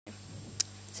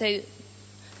So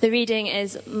the reading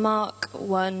is Mark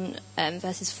 1,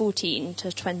 verses 14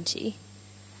 to 20.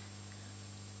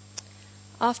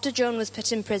 After John was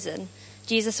put in prison,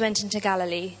 Jesus went into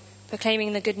Galilee,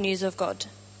 proclaiming the good news of God.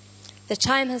 "The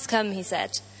time has come," he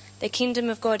said. "The kingdom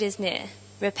of God is near.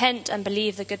 Repent and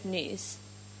believe the good news."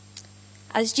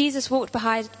 As Jesus walked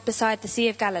beside the Sea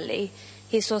of Galilee,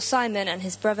 he saw Simon and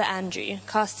his brother Andrew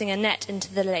casting a net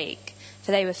into the lake,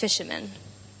 for they were fishermen.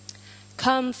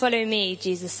 "Come, follow me,"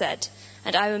 Jesus said,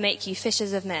 "and I will make you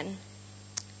fishers of men."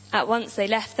 At once they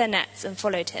left their nets and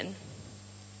followed him.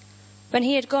 When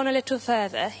he had gone a little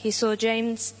further, he saw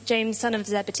James, son of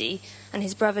Zebedee, and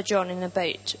his brother John in a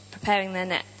boat, preparing their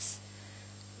nets.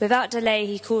 Without delay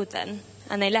he called them,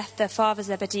 and they left their father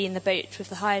Zebedee in the boat with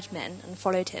the hired men and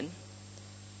followed him.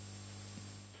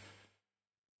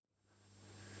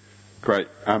 Great.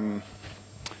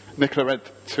 Nicola read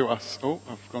to us... Oh,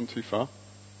 I've gone too far.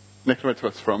 Nicola read to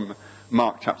us from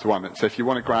Mark chapter 1. So if you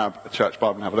want to grab a church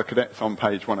Bible and have a look at it, it's on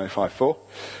page 1054.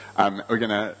 We're going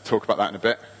to talk about that in a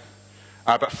bit.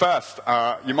 But first,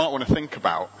 you might want to think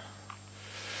about,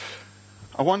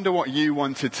 I wonder what you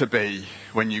wanted to be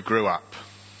when you grew up.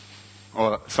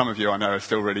 Or some of you I know are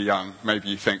still really young. Maybe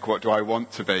you think, what do I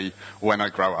want to be when I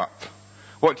grow up?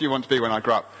 What do you want to be when I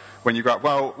grow up? When you grow up?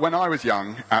 Well, when I was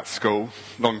young at school,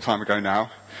 long time ago now,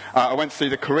 I went to see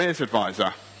the careers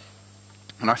advisor.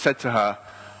 And I said to her,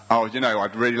 "Oh,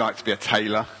 I'd really like to be a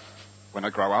tailor when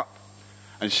I grow up."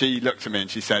 And she looked at me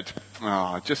and she said,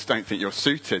 "Oh, I just don't think you're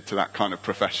suited to that kind of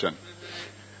profession."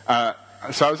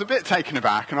 So I was a bit taken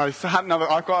aback, and I said,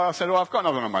 I've got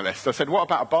another one on my list. I said, "What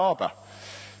about a barber?"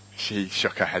 She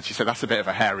shook her head. She said, "That's a bit of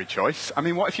a hairy choice. I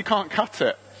mean, what if you can't cut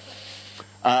it?"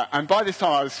 And by this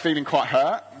time I was feeling quite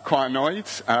hurt, quite annoyed,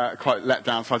 quite let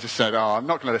down. So I just said, "Oh, I'm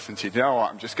not going to listen to you. You know what?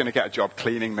 I'm just going to get a job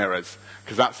cleaning mirrors,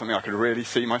 because that's something I could really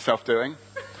see myself doing."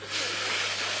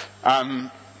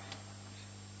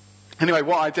 Anyway,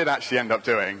 what I did actually end up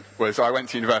doing was I went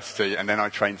to university and then I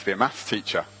trained to be a maths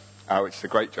teacher, which is a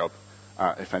great job,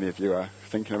 if any of you are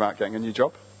thinking about getting a new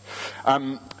job.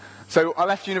 So I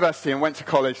left university and went to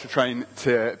college to train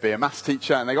to be a maths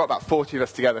teacher, and they got about 40 of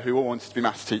us together who all wanted to be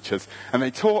maths teachers, and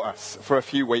they taught us for a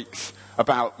few weeks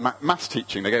about maths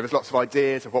teaching. They gave us lots of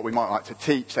ideas of what we might like to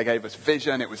teach. They gave us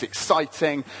vision. It was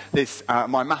exciting.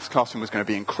 My maths classroom was going to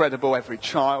be incredible. Every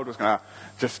child was going to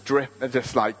just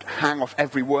hang off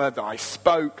every word that I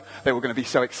spoke. They were going to be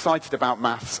so excited about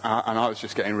maths, and I was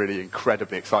just getting really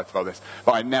incredibly excited about this.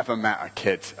 But I never met a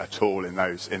kid at all in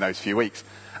those few weeks.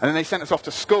 And then they sent us off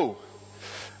to school.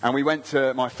 And we went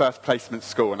to my first placement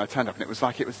school, and I turned up, and it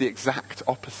was the exact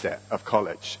opposite of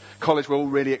college. College were all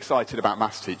really excited about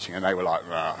maths teaching, and they were like,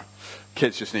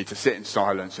 kids just need to sit in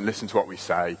silence and listen to what we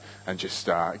say and just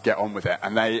get on with it.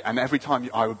 And every time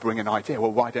I would bring an idea,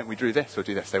 well, why don't we do this or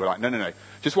do this? They were like, no,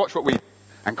 just watch what we do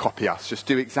and copy us. Just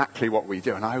do exactly what we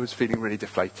do. And I was feeling really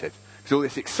deflated, because all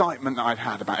this excitement that I'd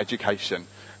had about education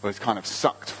was kind of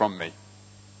sucked from me.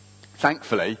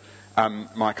 Thankfully,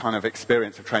 my kind of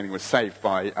experience of training was saved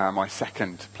by my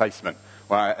second placement,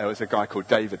 where there was a guy called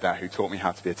David there who taught me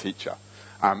how to be a teacher.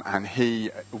 And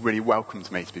he really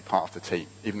welcomed me to be part of the team.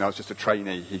 Even though I was just a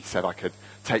trainee, he said I could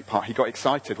take part. He got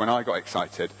excited when I got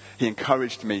excited. He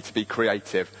encouraged me to be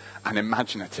creative and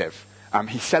imaginative.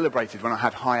 He celebrated when I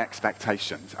had high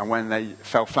expectations, and when they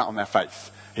fell flat on their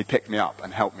face, he picked me up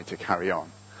and helped me to carry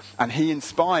on. And he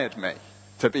inspired me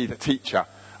to be the teacher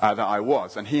that I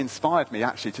was. And he inspired me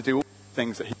actually to do all the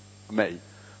things that he did for me,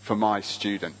 for my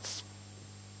students.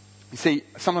 You see,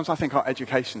 sometimes I think our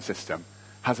education system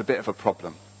has a bit of a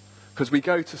problem, because we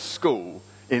go to school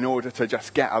in order to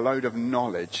just get a load of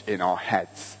knowledge in our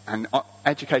heads. And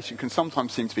education can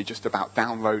sometimes seem to be just about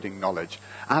downloading knowledge.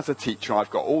 As a teacher, I've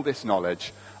got all this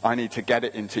knowledge. I need to get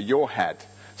it into your head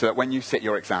so that when you sit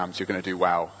your exams, you're going to do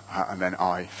well. And then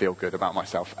I feel good about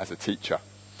myself as a teacher.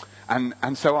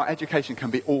 And so our education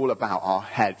can be all about our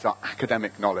heads, our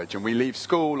academic knowledge. And we leave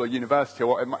school or university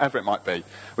or whatever it might be,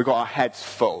 we've got our heads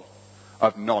full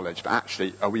of knowledge, but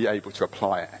actually, are we able to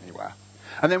apply it anywhere?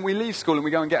 And then we leave school and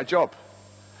we go and get a job.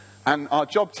 And our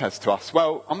job says to us,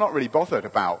 well, I'm not really bothered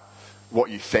about what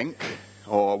you think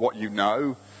or what you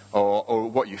know or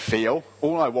what you feel.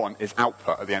 All I want is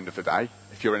output at the end of the day.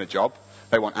 If you're in a job,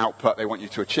 they want output, they want you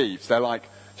to achieve. So they're like,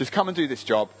 just come and do this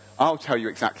job. I'll tell you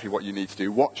exactly what you need to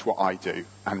do. Watch what I do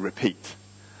and repeat.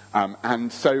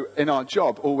 And so in our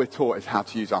job, all we're taught is how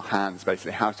to use our hands,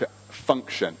 basically, how to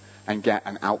function and get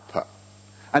an output.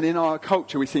 And in our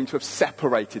culture, we seem to have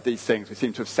separated these things. We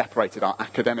seem to have separated our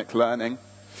academic learning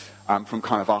from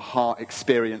kind of our heart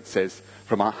experiences,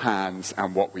 from our hands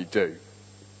and what we do.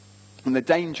 And the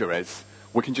danger is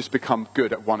we can just become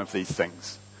good at one of these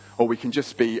things. or we can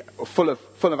just be full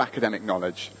of academic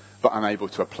knowledge but unable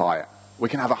to apply it. We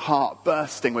can have a heart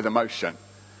bursting with emotion,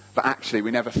 but actually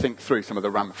we never think through some of the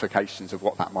ramifications of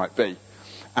what that might be.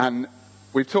 And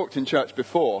we've talked in church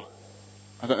before,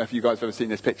 I don't know if you guys have ever seen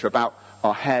this picture, about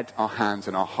our head, our hands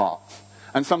and our hearts.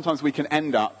 And sometimes we can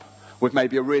end up with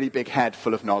maybe a really big head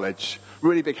full of knowledge,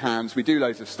 really big hands, we do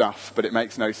loads of stuff, but it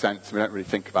makes no sense, we don't really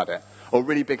think about it. Or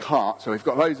really big heart, so we've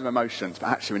got loads of emotions, but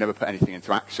actually we never put anything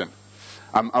into action.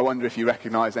 I wonder if you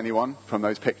recognise anyone from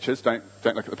those pictures. Don't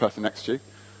look at the person next to you.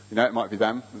 You know, it might be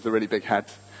them with a really big head.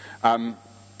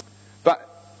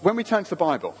 But when we turn to the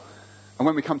Bible, and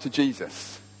when we come to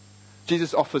Jesus,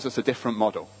 Jesus offers us a different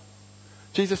model.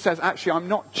 Jesus says, actually, I'm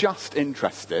not just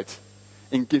interested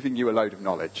in giving you a load of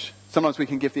knowledge. Sometimes we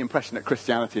can give the impression that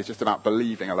Christianity is just about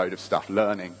believing a load of stuff,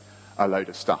 learning a load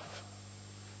of stuff.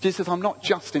 Jesus says, I'm not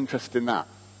just interested in that,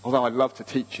 although I'd love to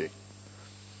teach you.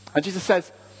 And Jesus says,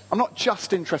 I'm not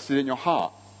just interested in your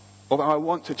heart, although I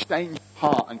want to change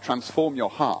your heart and transform your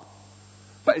heart.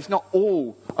 But it's not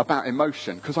all about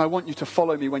emotion, because I want you to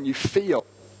follow me when you feel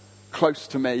close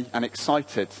to me and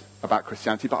excited about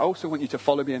Christianity, but I also want you to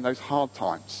follow me in those hard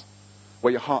times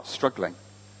where your heart's struggling,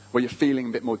 where you're feeling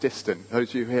a bit more distant.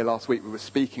 Those of you here last week, we were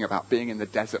speaking about being in the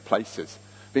desert places,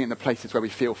 being in the places where we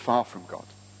feel far from God.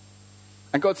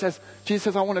 And God says, Jesus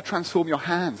says, I want to transform your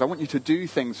hands. I want you to do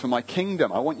things for my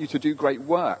kingdom. I want you to do great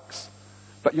works.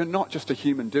 But you're not just a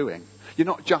human doing. You're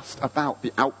not just about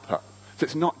the output. So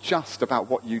it's not just about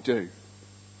what you do.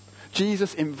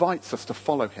 Jesus invites us to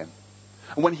follow him.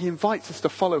 And when he invites us to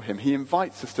follow him, he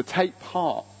invites us to take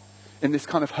part in this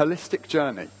kind of holistic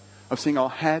journey of seeing our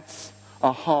heads,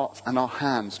 our hearts, and our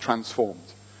hands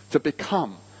transformed to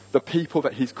become the people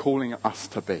that he's calling us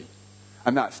to be.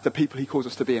 And that's the people he calls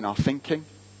us to be in our thinking,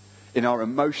 in our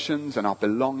emotions and our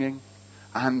belonging,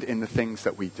 and in the things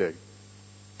that we do.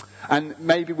 And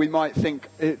maybe we might think,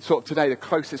 sort of today, the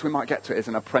closest we might get to it is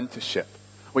an apprenticeship,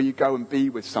 where you go and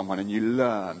be with someone and you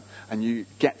learn and you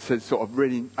get to sort of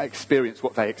really experience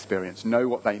what they experience, know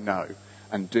what they know,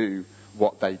 and do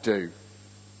what they do.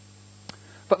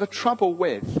 But the trouble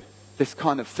with this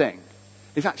kind of thing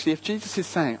is actually if Jesus is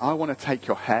saying, I want to take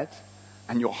your head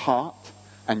and your heart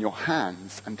and your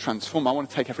hands and transform, I want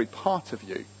to take every part of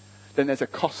you, then there's a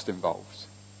cost involved.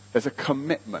 There's a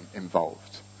commitment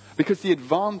involved. Because the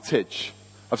advantage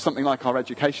of something like our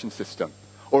education system,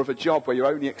 or of a job where you're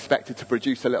only expected to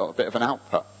produce a little bit of an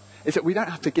output, is that we don't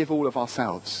have to give all of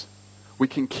ourselves. We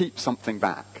can keep something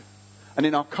back. And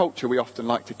in our culture, we often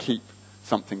like to keep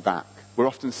something back. We're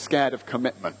often scared of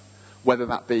commitment, whether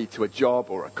that be to a job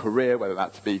or a career, whether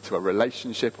that be to a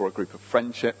relationship or a group of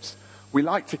friendships. We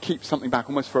like to keep something back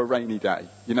almost for a rainy day.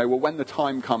 You know, well, when the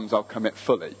time comes, I'll commit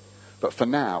fully. But for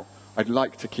now, I'd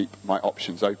like to keep my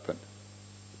options open.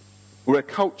 We're a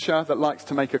culture that likes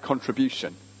to make a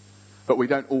contribution, but we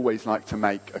don't always like to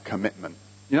make a commitment.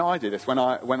 You know, I do this when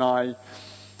I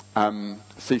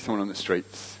see someone on the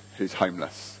streets who's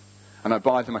homeless, and I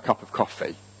buy them a cup of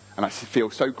coffee, and I feel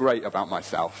so great about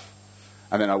myself,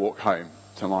 and then I walk home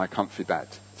to my comfy bed,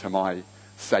 to my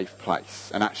safe place,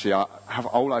 and actually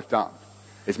all I've done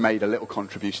is made a little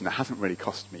contribution that hasn't really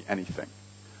cost me anything,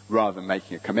 rather than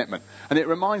making a commitment. And it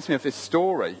reminds me of this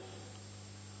story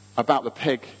about the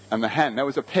pig and the hen. There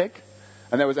was a pig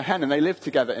and there was a hen, and they lived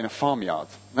together in a farmyard.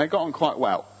 And they got on quite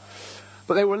well.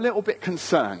 But they were a little bit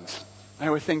concerned. They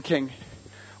were thinking,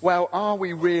 well, are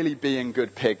we really being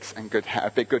good pigs and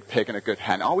a good pig and a good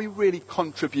hen? Are we really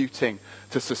contributing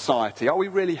to society? Are we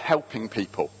really helping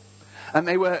people? And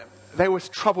they were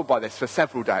troubled by this for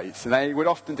several days, and they would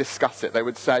often discuss it. They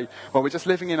would say, well, we're just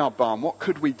living in our barn. What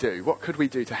could we do? What could we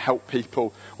do to help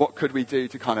people? What could we do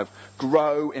to kind of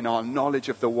grow in our knowledge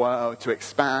of the world, to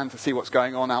expand, to see what's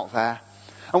going on out there?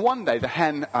 And one day the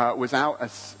hen was out,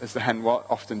 as the hen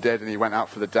often did, and he went out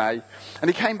for the day. And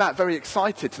he came back very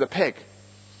excited to the pig.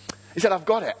 He said, I've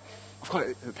got it. I've got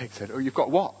it. The pig said, oh, you've got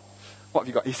what? What have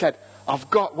you got? He said, I've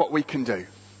got what we can do.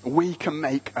 We can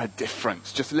make a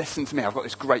difference. Just listen to me. I've got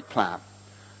this great plan.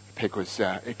 The pig was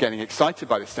getting excited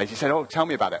by this stage. He said, oh, tell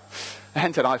me about it. The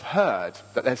hen said, I've heard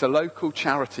that there's a local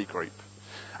charity group,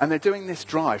 and they're doing this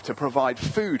drive to provide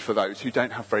food for those who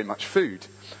don't have very much food.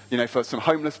 You know, for some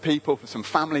homeless people, for some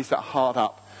families that are hard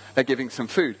up, they're giving some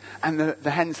food. And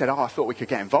the hen said, oh, I thought we could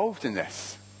get involved in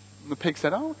this. And the pig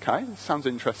said, oh, okay, this sounds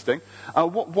interesting.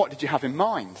 What did you have in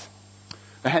mind?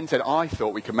 The hen said, I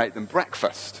thought we could make them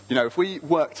breakfast. You know, if we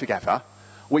work together,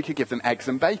 we could give them eggs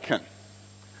and bacon.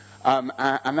 And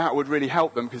that would really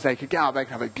help them, because they could get out, they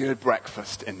could have a good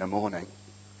breakfast in the morning.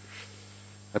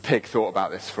 The pig thought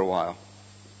about this for a while.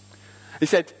 He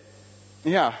said,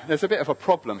 yeah, there's a bit of a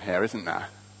problem here, isn't there?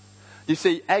 You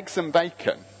see, eggs and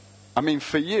bacon I mean,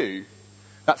 for you,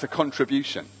 that's a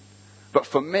contribution. But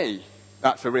for me,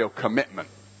 that's a real commitment.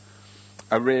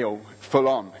 A real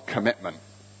full-on commitment.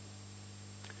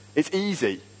 It's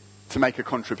easy to make a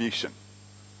contribution,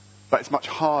 but it's much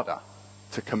harder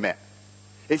to commit.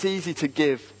 It's easy to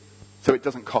give so it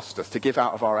doesn't cost us, to give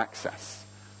out of our excess.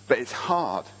 But it's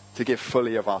hard to give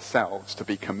fully of ourselves, to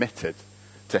be committed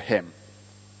to him.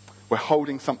 We're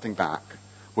holding something back.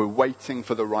 We're waiting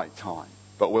for the right time.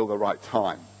 But will the right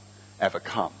time ever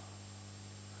come?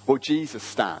 Well, Jesus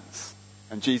stands.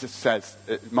 And Jesus says,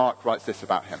 Mark writes this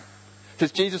about him. It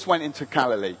says, Jesus went into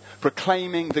Galilee,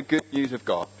 proclaiming the good news of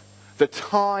God. The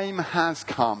time has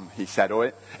come, he said.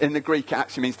 Or in the Greek, it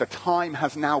actually means the time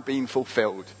has now been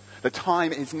fulfilled. The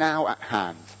time is now at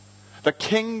hand. The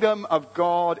kingdom of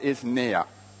God is near.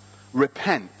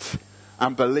 Repent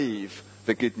and believe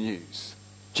the good news.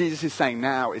 Jesus is saying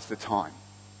now is the time.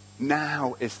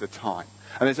 Now is the time.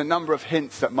 And there's a number of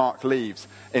hints that Mark leaves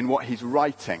in what he's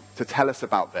writing to tell us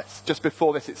about this. Just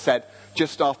before this, it said,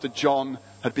 just after John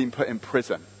had been put in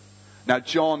prison. Now,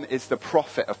 John is the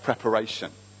prophet of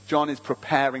preparation. John is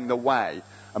preparing the way.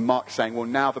 And Mark's saying, well,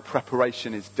 now the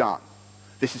preparation is done.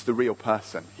 This is the real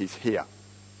person. He's here.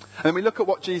 And then we look at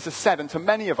what Jesus said. And to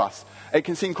many of us, it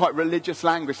can seem quite religious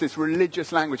language, this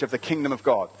religious language of the kingdom of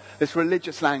God. This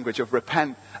religious language of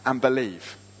repent and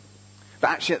believe.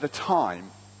 But actually at the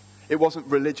time, it wasn't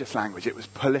religious language, it was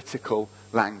political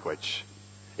language.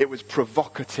 It was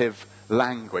provocative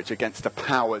language against the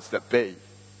powers that be.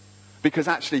 Because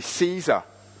actually Caesar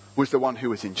was the one who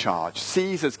was in charge.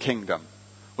 Caesar's kingdom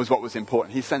was what was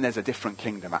important. He's saying there's a different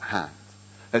kingdom at hand.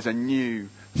 There's a new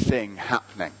thing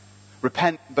happening.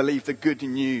 Repent, believe the good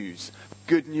news.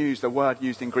 Good news, the word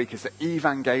used in Greek is the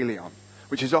evangelion,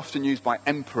 which is often used by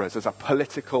emperors as a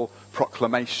political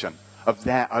proclamation of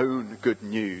their own good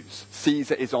news.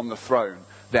 Caesar is on the throne,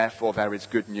 therefore there is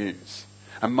good news.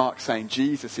 And Mark's saying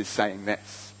Jesus is saying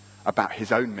this about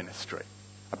his own ministry,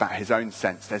 about his own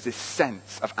sense. There's this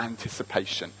sense of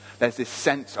anticipation. There's this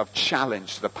sense of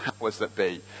challenge to the powers that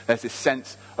be. There's this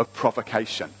sense of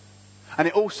provocation. And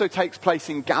it also takes place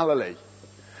in Galilee.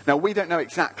 Now, we don't know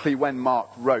exactly when Mark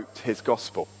wrote his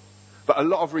gospel, but a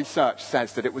lot of research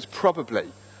says that it was probably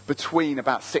between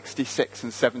about 66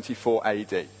 and 74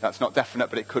 AD. That's not definite,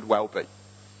 but it could well be.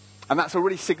 And that's a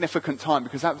really significant time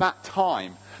because at that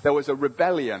time, there was a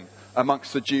rebellion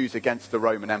amongst the Jews against the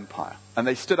Roman Empire. And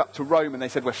they stood up to Rome and they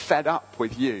said, we're fed up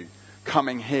with you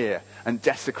coming here and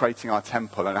desecrating our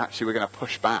temple, and actually we're going to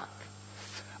push back.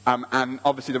 And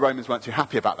obviously the Romans weren't too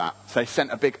happy about that. So they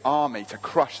sent a big army to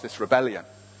crush this rebellion.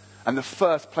 And the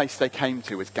first place they came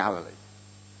to was Galilee.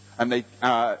 And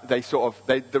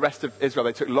the rest of Israel,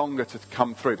 they took longer to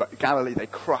come through. But Galilee, they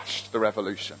crushed the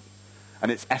revolution.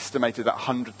 And it's estimated that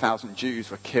 100,000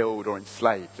 Jews were killed or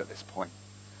enslaved at this point.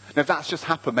 Now, if that's just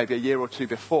happened maybe a year or two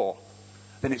before,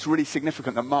 then it's really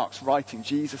significant that Mark's writing,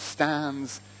 Jesus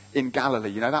stands in Galilee.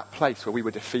 You know, that place where we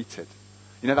were defeated.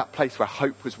 You know, that place where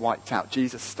hope was wiped out.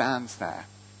 Jesus stands there.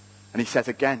 And he says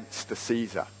against the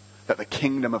Caesar that the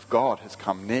kingdom of God has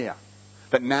come near.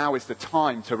 That now is the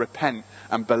time to repent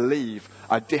and believe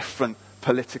a different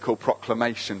political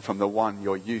proclamation from the one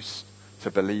you're used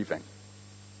to believing.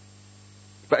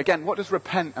 But again, what does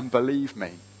repent and believe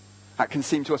mean? That can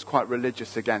seem to us quite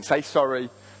religious again. Say sorry,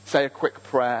 say a quick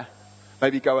prayer,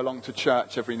 maybe go along to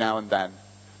church every now and then,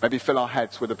 maybe fill our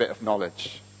heads with a bit of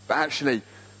knowledge. But actually,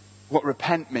 what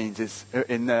repent means is,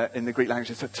 in the Greek language,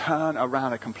 is to turn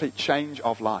around, a complete change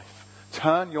of life.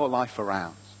 Turn your life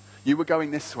around. You were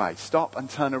going this way. Stop and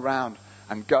turn around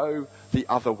and go the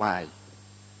other way.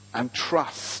 And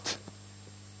trust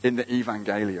in the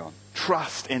evangelion.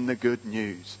 Trust in the good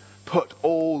news. Put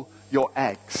all your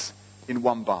eggs in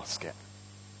one basket.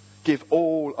 Give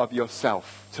all of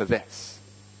yourself to this.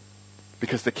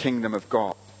 Because the kingdom of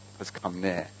God has come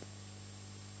near.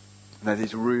 And there's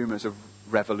these rumors of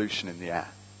revolution in the air.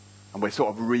 And we're sort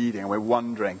of reading and we're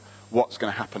wondering what's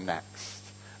going to happen next.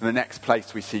 And the next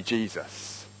place we see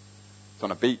Jesus, it's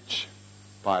on a beach,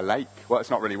 by a lake. Well,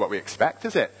 it's not really what we expect,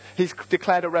 is it? He's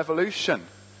declared a revolution.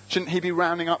 Shouldn't he be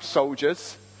rounding up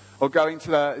soldiers? Or going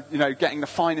to getting the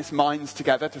finest minds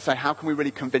together to say, how can we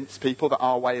really convince people that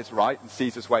our way is right and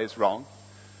Caesar's way is wrong?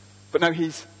 But no,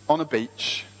 he's on a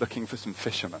beach looking for some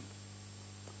fishermen.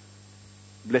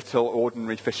 Little,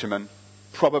 ordinary fishermen.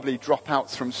 Probably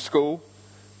dropouts from school,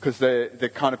 because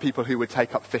the kind of people who would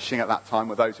take up fishing at that time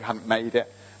were those who hadn't made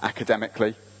it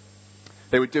academically.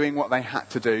 They were doing what they had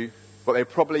to do, what they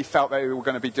probably felt they were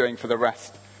going to be doing for the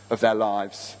rest of their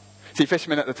lives. See,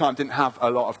 fishermen at the time didn't have a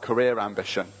lot of career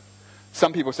ambition.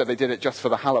 Some people said they did it just for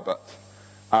the halibut.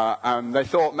 And they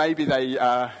thought maybe they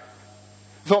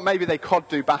Thought maybe they could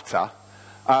do better.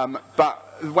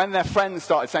 But when their friends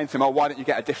started saying to them, why don't you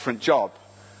get a different job?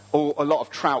 A lot of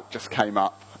trout just came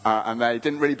up, and they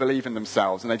didn't really believe in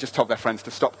themselves, and they just told their friends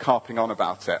to stop carping on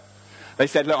about it. They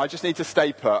said, look, I just need to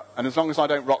stay put, and as long as I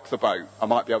don't rock the boat, I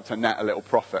might be able to net a little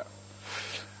profit.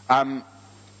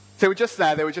 They were just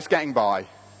there, they were just getting by.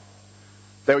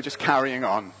 They were just carrying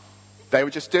on. They were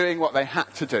just doing what they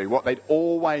had to do, what they'd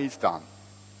always done.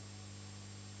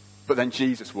 But then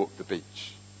Jesus walked the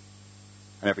beach,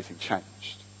 and everything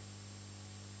changed.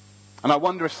 And I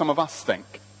wonder if some of us think,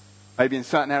 maybe in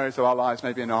certain areas of our lives,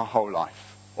 maybe in our whole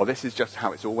life, well, this is just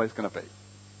how it's always going to be.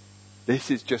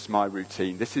 This is just my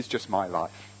routine. This is just my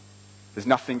life. There's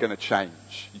nothing going to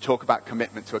change. You talk about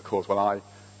commitment to a cause. Well,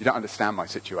 you don't understand my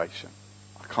situation.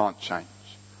 I can't change.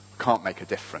 I can't make a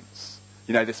difference.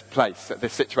 You know, this place,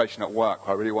 this situation at work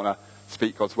where I really want to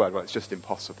speak God's word, well, it's just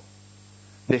impossible.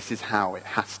 This is how it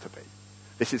has to be.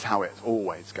 This is how it's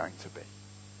always going to be.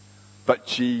 But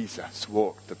Jesus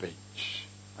walked the beach,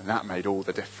 and that made all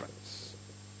the difference.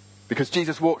 Because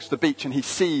Jesus walks the beach and he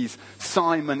sees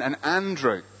Simon and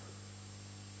Andrew.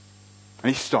 And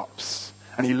he stops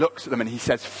and he looks at them and he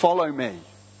says, follow me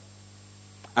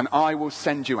and I will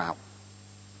send you out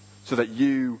so that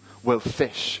you will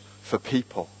fish for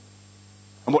people.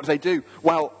 And what do?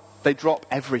 Well, they drop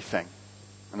everything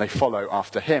and they follow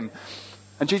after him.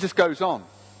 And Jesus goes on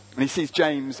and he sees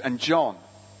James and John.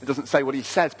 It doesn't say what he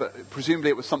says, but presumably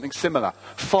it was something similar.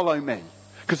 Follow me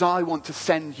because I want to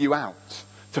send you out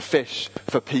to fish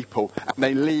for people. And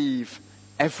they leave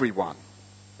everyone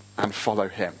and follow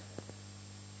him.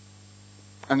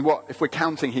 And if we're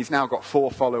counting, he's now got 4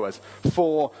 followers,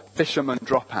 4 fishermen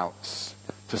dropouts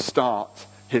to start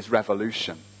his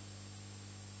revolution.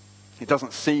 It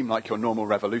doesn't seem like your normal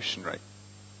revolutionary.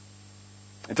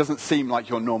 It doesn't seem like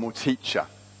your normal teacher.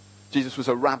 Jesus was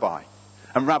a rabbi,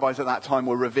 and rabbis at that time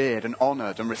were revered and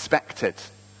honored and respected.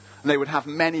 And they would have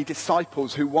many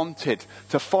disciples who wanted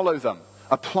to follow them,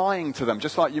 applying to them,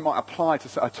 just like you might apply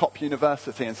to a top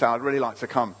university and say, I'd really like to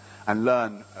come and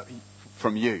learn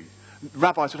from you.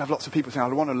 Rabbis would have lots of people saying,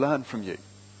 I want to learn from you.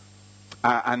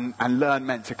 And learn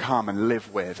meant to come and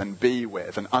live with and be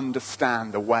with and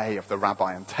understand the way of the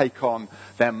rabbi and take on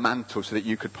their mantle so that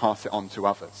you could pass it on to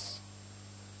others.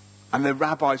 And the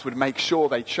rabbis would make sure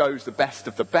they chose the best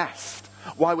of the best.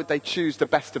 Why would they choose the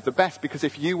best of the best? Because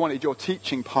if you wanted your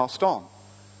teaching passed on,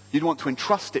 you'd want to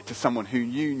entrust it to someone who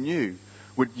you knew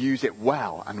would use it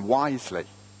well and wisely.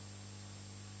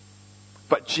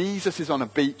 But Jesus is on a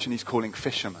beach and he's calling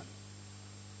fishermen.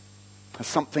 Has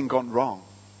something gone wrong?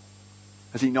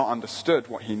 Has he not understood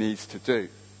what he needs to do?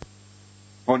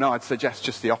 Well, no, I'd suggest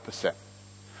just the opposite.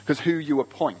 Because who you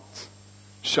appoint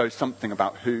shows something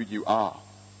about who you are.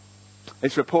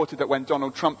 It's reported that when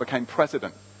Donald Trump became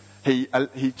president, he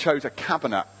chose a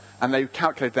cabinet and they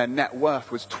calculated their net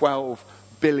worth was $12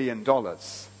 billion.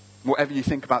 Whatever you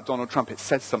think about Donald Trump, it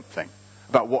says something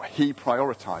about what he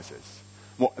prioritizes,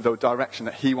 what the direction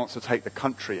that he wants to take the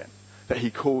country in, that he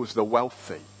calls the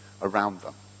wealthy around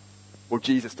them. Well,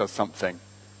 Jesus does something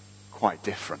quite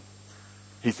different.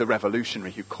 He's the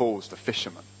revolutionary who calls the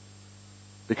fishermen.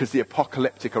 Because the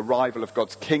apocalyptic arrival of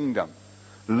God's kingdom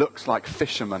looks like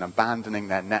fishermen abandoning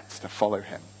their nets to follow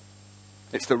him.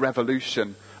 It's the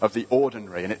revolution of the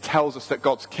ordinary, and it tells us that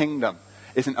God's kingdom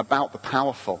isn't about the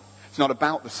powerful. It's not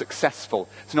about the successful.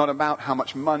 It's not about how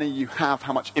much money you have,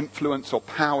 how much influence or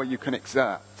power you can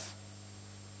exert.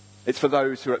 It's for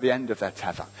those who are at the end of their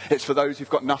tether. It's for those who've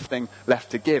got nothing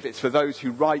left to give. It's for those who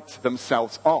write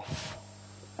themselves off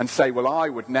and say, well, I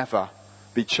would never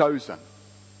be chosen.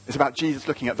 It's about Jesus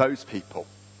looking at those people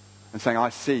and saying, I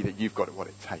see that you've got what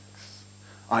it takes.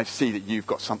 I see that you've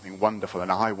got something wonderful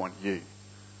and I want you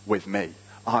with me.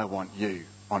 I want you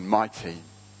on my team.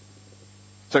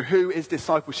 So who is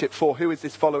discipleship for? Who is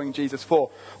this following Jesus for?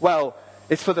 Well,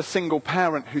 it's for the single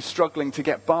parent who's struggling to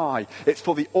get by. It's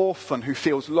for the orphan who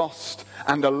feels lost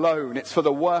and alone. It's for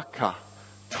the worker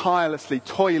tirelessly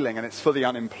toiling, and it's for the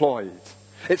unemployed.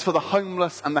 It's for the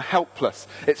homeless and the helpless.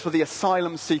 It's for the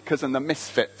asylum seekers and the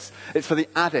misfits. It's for the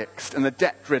addicts and the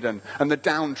debt-ridden and the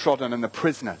downtrodden and the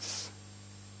prisoners.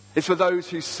 It's for those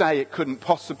who say it couldn't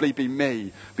possibly be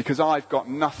me because I've got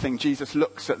nothing. Jesus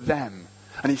looks at them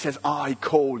and he says, I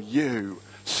call you.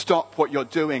 Stop what you're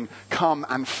doing. Come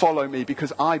and follow me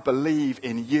because I believe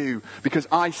in you. Because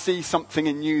I see something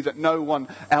in you that no one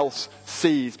else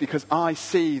sees. Because I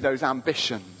see those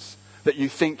ambitions that you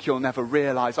think you'll never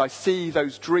realize. I see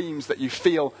those dreams that you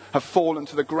feel have fallen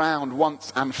to the ground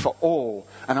once and for all.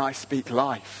 And I speak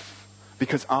life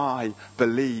because I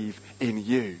believe in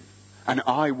you. And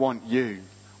I want you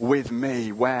with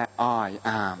me where I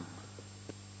am.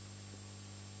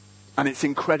 And it's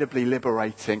incredibly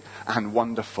liberating and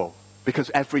wonderful. Because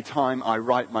every time I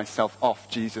write myself off,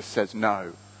 Jesus says,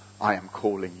 no, I am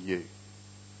calling you.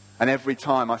 And every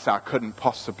time I say I couldn't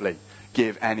possibly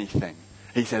give anything,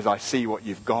 he says, I see what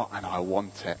you've got and I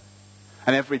want it.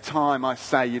 And every time I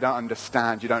say, you don't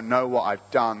understand, you don't know what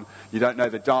I've done, you don't know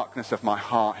the darkness of my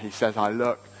heart, he says, I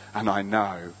look and I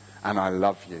know and I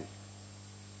love you.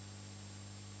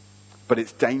 But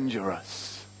it's dangerous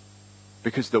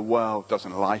because the world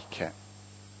doesn't like it.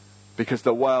 Because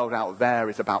the world out there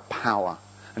is about power,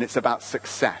 and it's about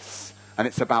success, and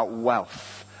it's about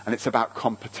wealth, and it's about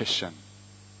competition.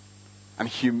 And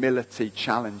humility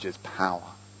challenges power,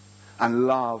 and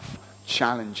love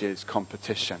challenges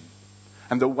competition.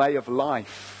 And the way of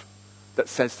life that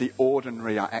says the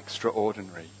ordinary are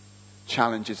extraordinary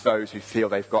challenges those who feel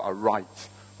they've got a right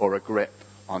or a grip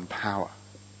on power.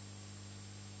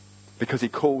 Because he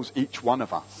calls each one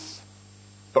of us.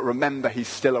 But remember, he's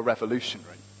still a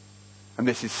revolutionary. And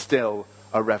this is still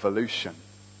a revolution.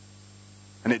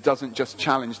 And it doesn't just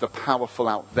challenge the powerful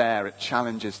out there, it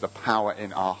challenges the power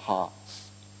in our hearts.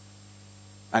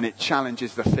 And it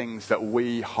challenges the things that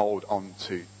we hold on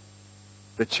to.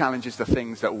 It challenges the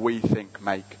things that we think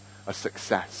make a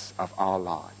success of our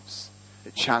lives.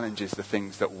 It challenges the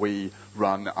things that we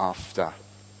run after.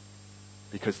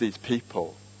 Because these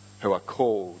people who are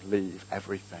called leave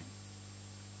everything.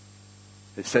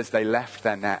 It says they left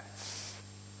their nets,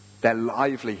 their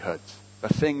livelihood, the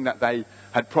thing that they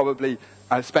had probably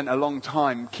spent a long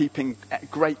time keeping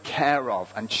great care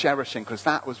of and cherishing, because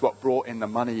that was what brought in the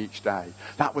money each day.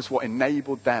 That was what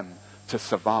enabled them to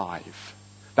survive.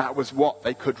 That was what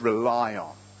they could rely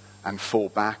on and fall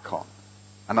back on.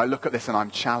 And I look at this and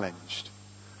I'm challenged.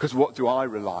 Because what do I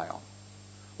rely on?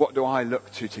 What do I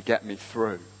look to get me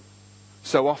through?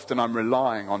 So often I'm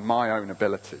relying on my own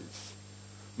abilities,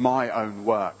 my own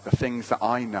work, the things that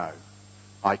I know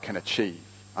I can achieve.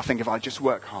 I think if I just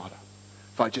work harder,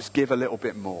 if I just give a little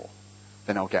bit more,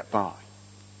 then I'll get by.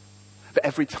 But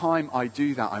every time I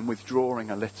do that, I'm withdrawing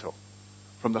a little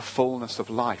from the fullness of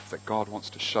life that God wants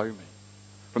to show me,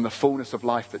 from the fullness of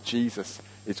life that Jesus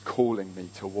is calling me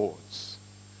towards.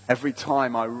 Every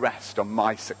time I rest on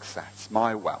my success,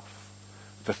 my wealth,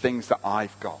 the things that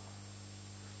I've got,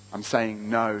 I'm saying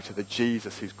no to the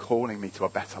Jesus who's calling me to a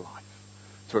better life,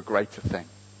 to a greater thing.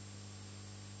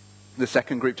 The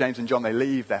second group, James and John, they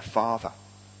leave their father.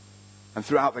 And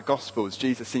throughout the Gospels,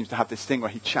 Jesus seems to have this thing where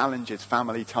he challenges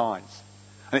family ties.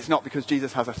 And it's not because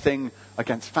Jesus has a thing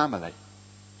against family,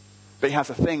 but he has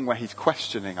a thing where he's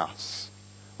questioning us.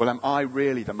 Well, am I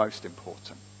really the most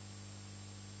important?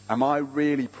 Am I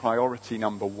really priority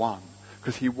number one?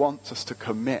 Because he wants us to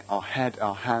commit our head,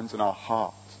 our hands, and our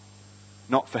heart,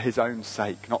 not for his own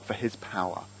sake, not for his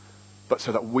power, but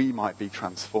so that we might be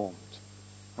transformed.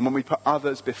 And when we put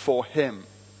others before him,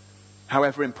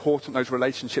 however important those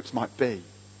relationships might be,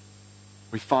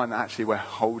 we find that actually we're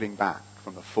holding back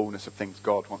from the fullness of things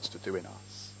God wants to do in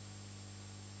us.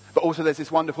 But also there's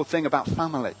this wonderful thing about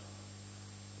family,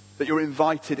 that you're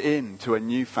invited into a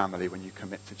new family when you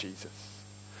commit to Jesus.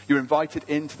 You're invited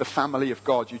into the family of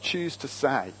God. You choose to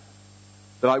say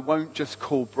that I won't just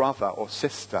call brother or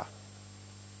sister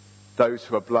those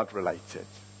who are blood related,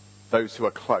 those who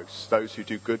are close, those who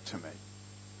do good to me.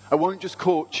 I won't just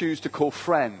choose to call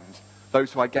friend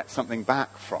those who I get something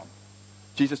back from.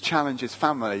 Jesus challenges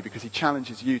family because he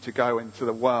challenges you to go into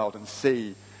the world and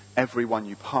see everyone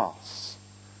you pass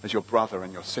as your brother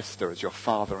and your sister, as your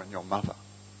father and your mother.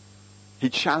 He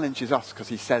challenges us because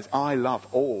he says, I love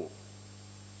all.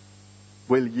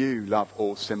 Will you love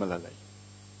all similarly?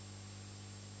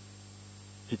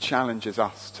 He challenges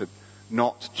us to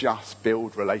not just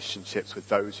build relationships with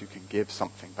those who can give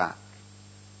something back,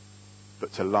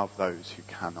 but to love those who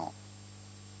cannot.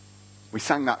 We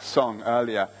sang that song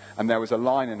earlier, and there was a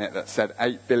line in it that said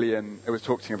 8 billion, it was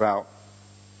talking about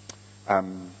how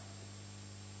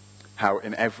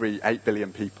in every 8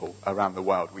 billion people around the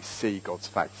world we see God's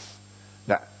face.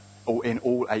 That in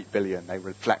all 8 billion they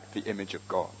reflect the image of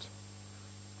God.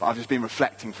 But I've just been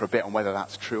reflecting for a bit on whether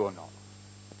that's true or not.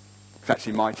 Because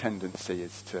actually my tendency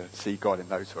is to see God in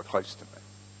those who are close to me,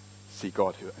 see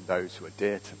God in those who are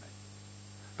dear to me.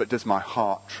 But does my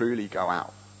heart truly go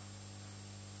out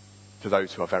to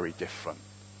those who are very different,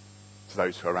 to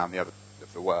those who are around the other end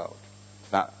of the world,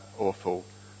 to that awful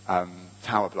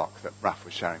tower block that Raph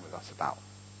was sharing with us about?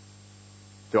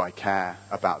 Do I care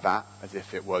about that as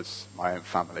if it was my own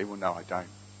family? Well, no, I don't.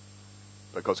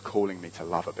 But God's calling me to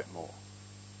love a bit more.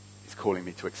 He's calling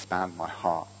me to expand my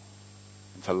heart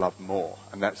and to love more.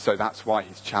 And so that's why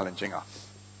he's challenging us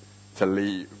to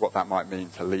leave, what that might mean,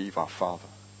 to leave our Father.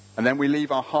 And then we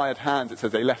leave our hired hands. It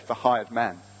says they left the hired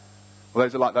men. Well,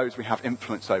 those are like those we have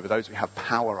influence over, those we have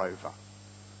power over.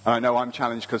 And I know I'm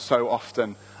challenged because so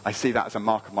often I see that as a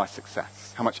mark of my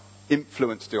success. How much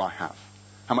influence do I have?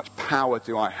 How much power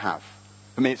do I have?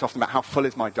 For me, it's often about how full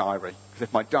is my diary. Because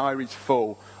if my diary's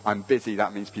full, I'm busy,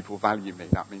 that means people value me.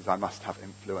 That means I must have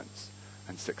influence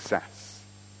and success.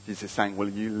 Jesus is saying, will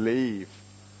you leave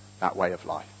that way of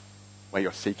life where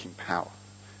you're seeking power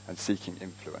and seeking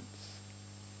influence?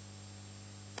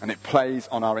 And it plays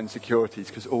on our insecurities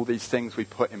because all these things we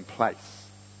put in place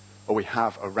or we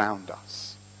have around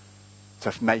us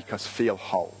to make us feel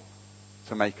whole,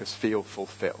 to make us feel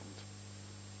fulfilled.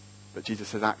 But Jesus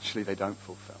says, actually, they don't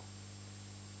fulfill.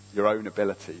 Your own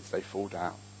abilities, they fall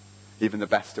down. Even the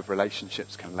best of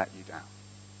relationships can let you down.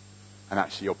 And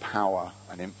actually, your power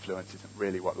and influence isn't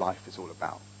really what life is all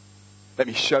about. Let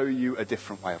me show you a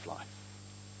different way of life.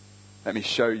 Let me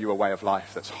show you a way of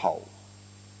life that's whole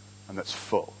and that's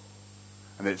full.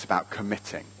 And that it's about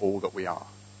committing all that we are,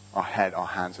 our head, our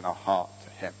hands, and our heart to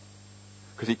him.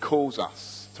 Because he calls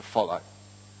us to follow.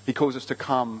 He calls us to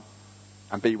come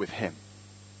and be with him.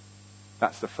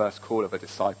 That's the first call of a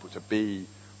disciple, to be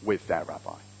with their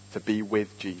rabbi, to be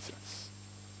with Jesus,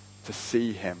 to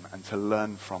see him and to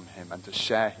learn from him and to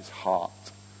share his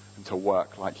heart and to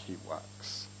work like he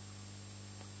works.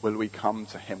 Will we come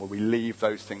to him? Will we leave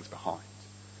those things behind?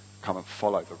 Come and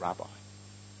follow the rabbi.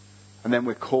 And then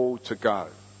we're called to go.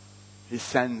 He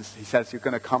says, you're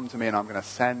going to come to me and I'm going to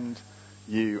send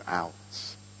you out.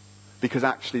 Because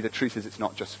actually the truth is it's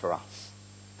not just for us.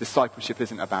 Discipleship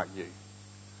isn't about you.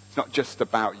 It's not just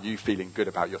about you feeling good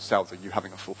about yourselves or you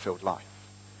having a fulfilled life.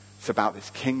 It's about this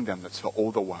kingdom that's for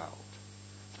all the world.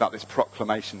 It's about this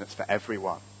proclamation that's for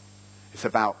everyone. It's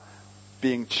about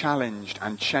being challenged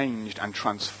and changed and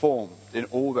transformed in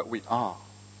all that we are,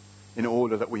 in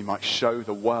order that we might show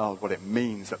the world what it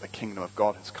means that the kingdom of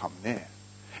God has come near,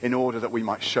 in order that we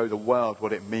might show the world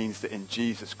what it means that in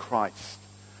Jesus Christ,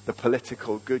 the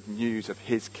political good news of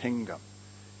his kingdom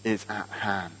is at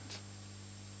hand.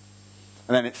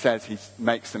 And then it says he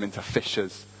makes them into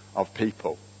fishers of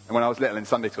people. And when I was little in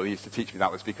Sunday school, he used to teach me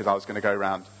that was because I was going to go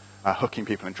around hooking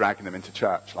people and dragging them into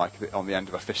church, like on the end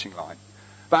of a fishing line.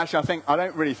 But actually, I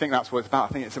don't really think that's what it's about.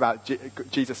 I think it's about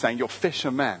Jesus saying, you're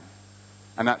fishermen.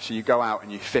 And actually, you go out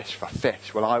and you fish for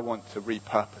fish. Well, I want to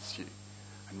repurpose you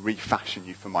and refashion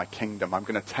you for my kingdom. I'm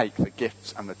going to take the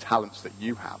gifts and the talents that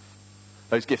you have,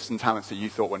 those gifts and talents that you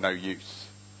thought were no use.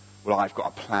 Well, I've got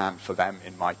a plan for them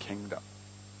in my kingdom.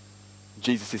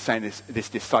 Jesus is saying this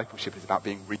discipleship is about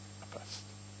being repurposed.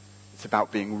 It's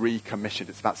about being recommissioned.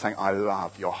 It's about saying, I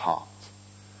love your heart.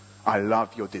 I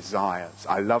love your desires.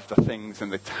 I love the things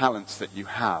and the talents that you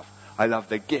have. I love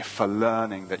the gift for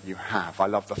learning that you have. I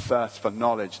love the thirst for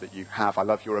knowledge that you have. I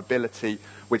love your ability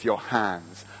with your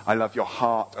hands. I love your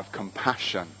heart of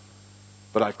compassion.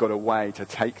 But I've got a way to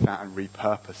take that and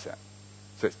repurpose it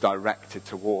so it's directed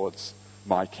towards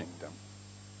my kingdom.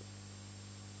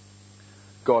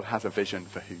 God has a vision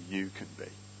for who you can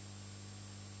be.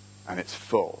 And it's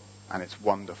full, and it's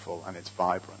wonderful, and it's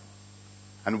vibrant.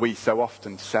 And we so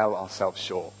often sell ourselves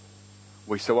short.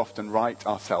 We so often write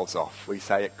ourselves off. We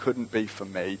say, it couldn't be for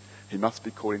me. He must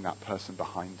be calling that person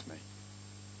behind me.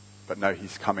 But no,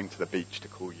 he's coming to the beach to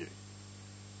call you.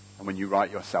 And when you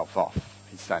write yourself off,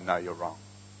 he's saying, no, you're wrong.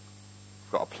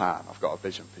 I've got a plan. I've got a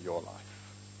vision for your life.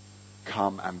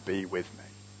 Come and be with me.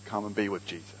 Come and be with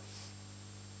Jesus.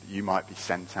 That you might be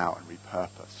sent out and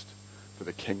repurposed for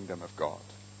the kingdom of God.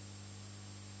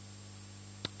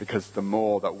 Because the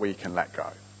more that we can let go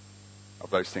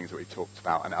of those things that we talked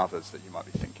about and others that you might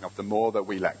be thinking of, the more that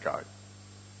we let go,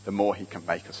 the more he can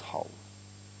make us whole.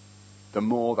 The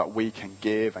more that we can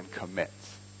give and commit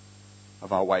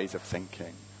of our ways of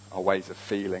thinking, our ways of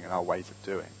feeling, and our ways of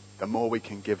doing, the more we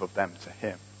can give of them to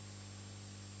him,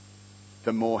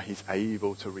 the more he's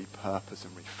able to repurpose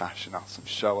and refashion us and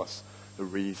show us the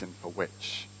reason for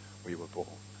which we were born.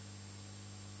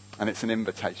 And it's an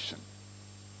invitation.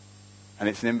 And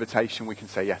it's an invitation we can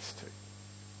say yes to.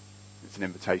 It's an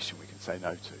invitation we can say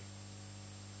no to.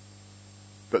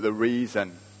 But the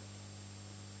reason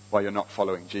why you're not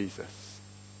following Jesus,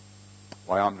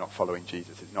 why I'm not following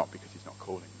Jesus, is not because he's not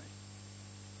calling me.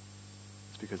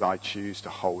 It's because I choose to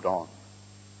hold on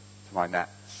to my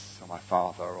nets or my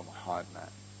father or my hired net.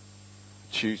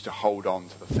 I choose to hold on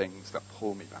to the things that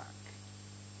pull me back.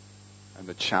 And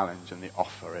the challenge and the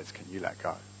offer is, can you let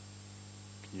go?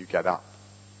 Can you get up?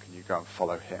 Can you go and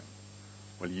follow him?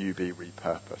 Will you be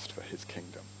repurposed for his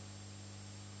kingdom?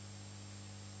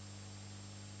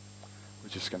 We're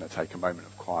just going to take a moment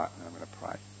of quiet and I'm going to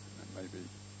pray. And then maybe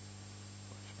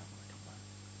I want to come back.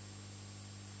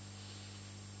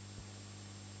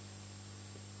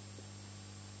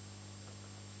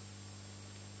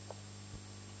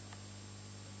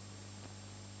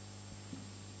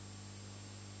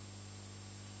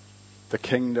 The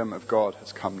kingdom of God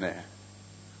has come near.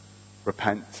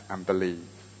 Repent and believe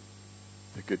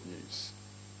the good news.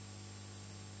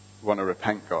 We want to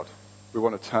repent, God. We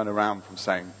want to turn around from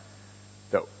saying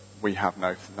that we have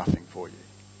nothing for you.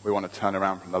 We want to turn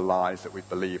around from the lies that we've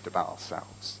believed about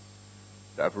ourselves,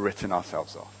 that have written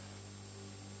ourselves off,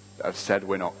 that have said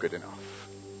we're not good enough,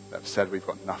 that have said we've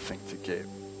got nothing to give.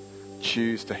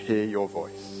 Choose to hear your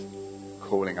voice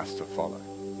calling us to follow.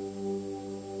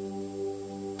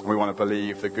 And we want to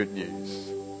believe the good news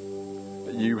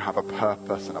that you have a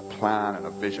purpose and a plan and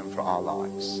a vision for our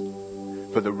lives,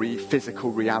 for the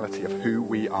physical reality of who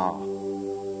we are,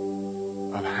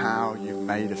 of how you've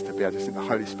made us to be. I just think the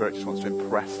Holy Spirit just wants to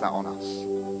impress that on us.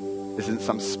 This isn't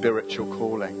some spiritual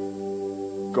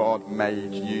calling. God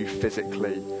made you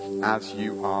physically as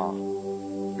you are.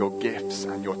 Your gifts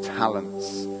and your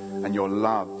talents and your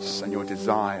loves and your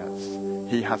desires.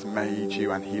 He has made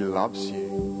you and he loves you.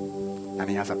 And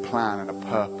he has a plan and a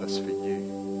purpose for you.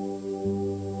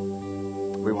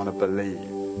 We want to believe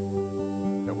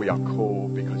that we are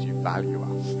called because you value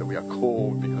us. That we are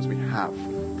called because we have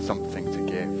something to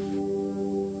give.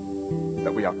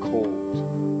 That we are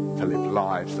called to live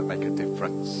lives that make a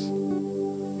difference.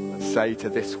 That say to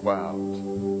this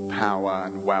world, power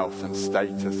and wealth and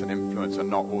status and influence are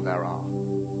not all there are.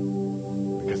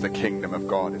 Because the kingdom of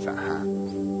God is at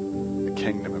hand. The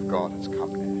kingdom of God has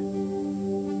come near.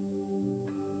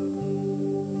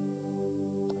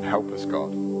 Help us,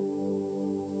 God.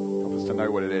 Help us to know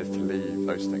what it is to leave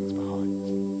those things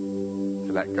behind.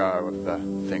 To let go of the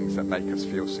things that make us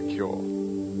feel secure,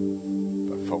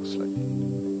 but falsely.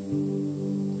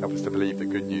 Help us to believe the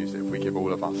good news that if we give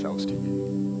all of ourselves to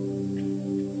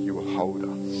you, you will hold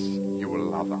us, you will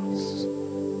love us,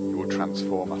 you will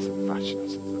transform us and fashion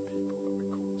us into the people that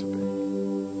we're called to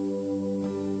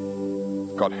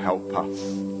be. God, help us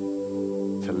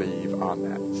to leave our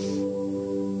nets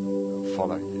and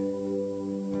follow you.